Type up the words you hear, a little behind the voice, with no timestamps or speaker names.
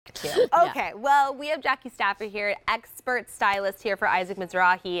too. Okay, well, we have Jackie Stafford here, expert stylist here for Isaac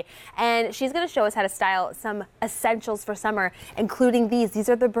Mizrahi, and she's going to show us how to style some essentials for summer, including these. These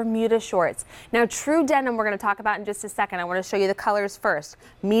are the Bermuda shorts. Now, true denim we're going to talk about in just a second. I want to show you the colors first.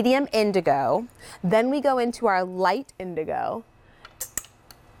 Medium indigo, then we go into our light indigo.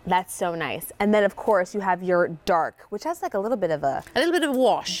 That's so nice. And then, of course, you have your dark, which has like a little bit of a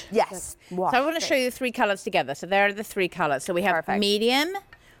wash. Yes. Wash. So I want to show you the three colors together. So there are the three colors. So we have Perfect. medium,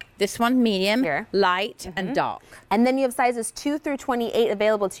 this one medium, Here. light, and dark. And then you have sizes 2 through 28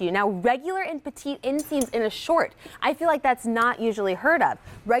 available to you. Now, regular and petite inseams in a short, I feel like that's not usually heard of.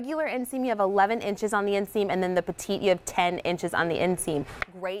 Regular inseam, you have 11 inches on the inseam, and then the petite, you have 10 inches on the inseam.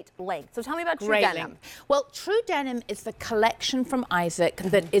 Great length. So tell me about true denim. Length. Well, true denim is the collection from Isaac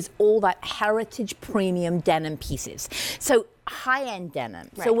that is all that heritage premium denim pieces. So high-end denim.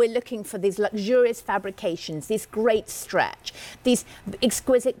 Right. So we're looking for these luxurious fabrications, this great stretch, these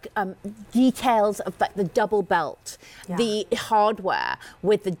exquisite details of like the double belt, the hardware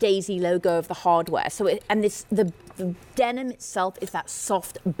with the daisy logo of the hardware. So the denim itself is that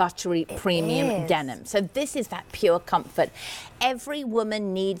soft, buttery, premium denim. So this is that pure comfort. Every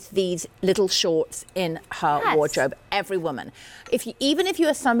woman needs these little shorts in her wardrobe. Every woman. Even if you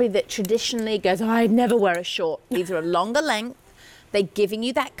are somebody that traditionally goes, oh, I never wear a short. These are a longer length. They're giving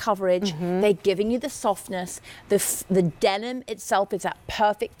you that coverage. They're giving you the softness. The denim itself is that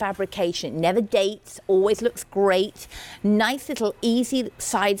perfect fabrication. It never dates, always looks great. Nice little easy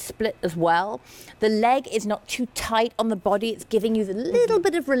side split as well. The leg is not too tight on the body. It's giving you the little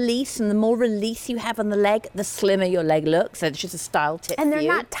bit of release, and the more release you have on the leg, the slimmer your leg looks. So it's just a style tip for you. And they're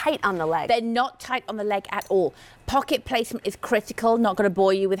not tight on the leg. They're not tight on the leg at all. Pocket placement is critical. Not going to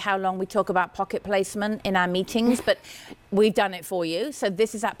bore you with how long we talk about pocket placement in our meetings, but we've done it for you. So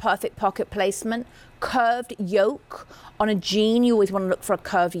this is that perfect pocket placement. Curved yoke. On a jean, you always want to look for a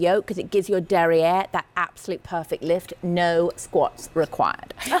curved yoke because it gives your derriere that absolute perfect lift. No squats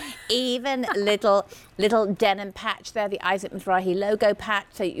required. Even little denim patch there, the Isaac Mizrahi logo patch.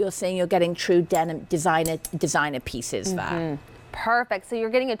 So you're seeing you're getting true denim designer pieces there. Perfect. So you're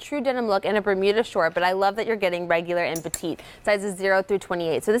getting a true denim look in a Bermuda short, but I love that you're getting regular and petite, sizes 0 through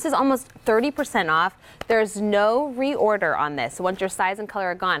 28. So this is almost 30% off. There's no reorder on this. So once your size and color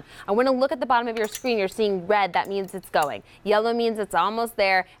are gone, I want to look at the bottom of your screen. You're seeing red. That means it's going. Yellow means it's almost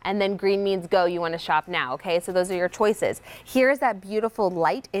there. And then green means go. You want to shop now. Okay. So those are your choices. Here's that beautiful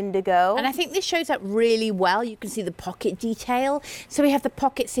light indigo. And I think this shows up really well. You can see the pocket detail. So we have the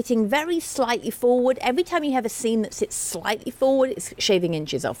pocket sitting very slightly forward. Every time you have a seam that sits slightly forward, it's shaving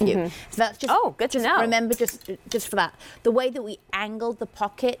inches off you. So that's just, good to know. Remember, just for that. The way that we angled the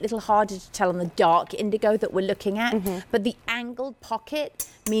pocket, a little harder to tell on the dark indigo that we're looking at, but the angled pocket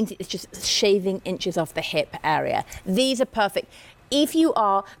means it's just shaving inches off the hip area. These are perfect. If you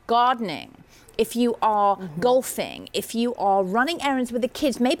are gardening, if you are golfing, if you are running errands with the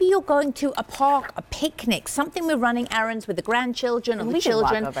kids, maybe you're going to a park, a picnic, something we're running errands with the grandchildren or the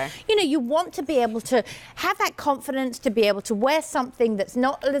children. You know, you want to be able to have that confidence to be able to wear something that's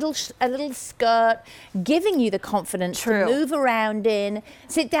not a little skirt, giving you the confidence to move around in,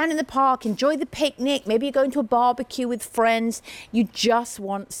 sit down in the park, enjoy the picnic. Maybe you're going to a barbecue with friends. You just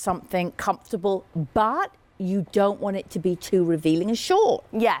want something comfortable, but you don't want it to be too revealing and short.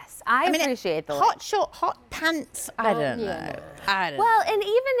 Yes, I appreciate the hot pants. I don't know. Well, and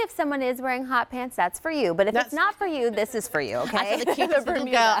even if someone is wearing hot pants, that's for you. But if it's not for you, this is for you. Okay. I saw the cutest little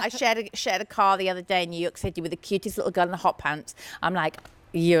girl. I shared a car the other day in New York City with the cutest little girl in the hot pants. I'm like,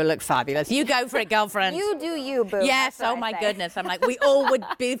 you look fabulous. You go for it, girlfriend. You do you, boo. Yes, oh my goodness. I'm like, we all would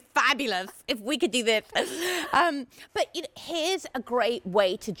be fabulous if we could do this. But you know, here's a great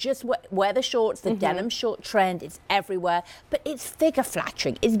way to just wear the shorts. The denim short trend is everywhere, but it's figure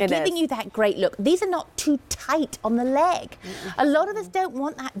flattering. It's giving you that great look. These are not too tight on the leg. A lot of us don't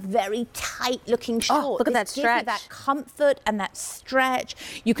want that very tight looking short. Oh, look at that stretch. You that comfort and that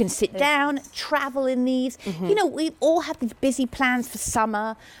stretch. You can sit down, travel in these. You know, we all have these busy plans for summer.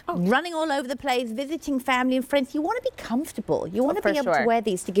 Running all over the place, visiting family and friends. You want to be comfortable. You want to be able to wear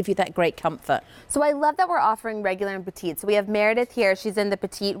these to give you that great comfort. So I love that we're offering regular and petite. So we have Meredith here. She's in the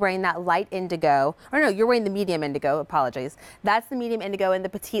petite wearing that light indigo. Or no, you're wearing the medium indigo. Apologies. That's the medium indigo in the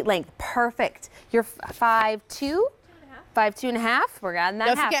petite length. Perfect. You're 5'2"? 5'2.5". We're on that.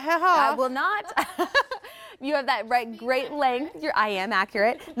 Don't forget her half. I will not. You have that great length. I am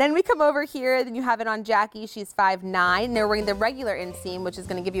accurate. Then we come over here, then you have it on Jackie. She's 5'9". They're wearing the regular inseam, which is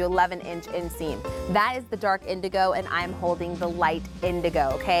going to give you 11-inch inseam. That is the dark indigo, and I'm holding the light indigo,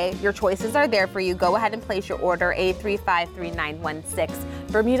 okay? Your choices are there for you. Go ahead and place your order, 8353916.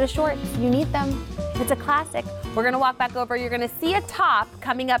 Bermuda shorts, you need them. It's a classic. We're gonna walk back over. You're gonna see a top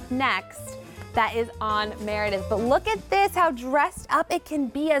coming up next that is on Meredith. But look at this, how dressed up it can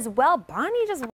be as well. Bonnie just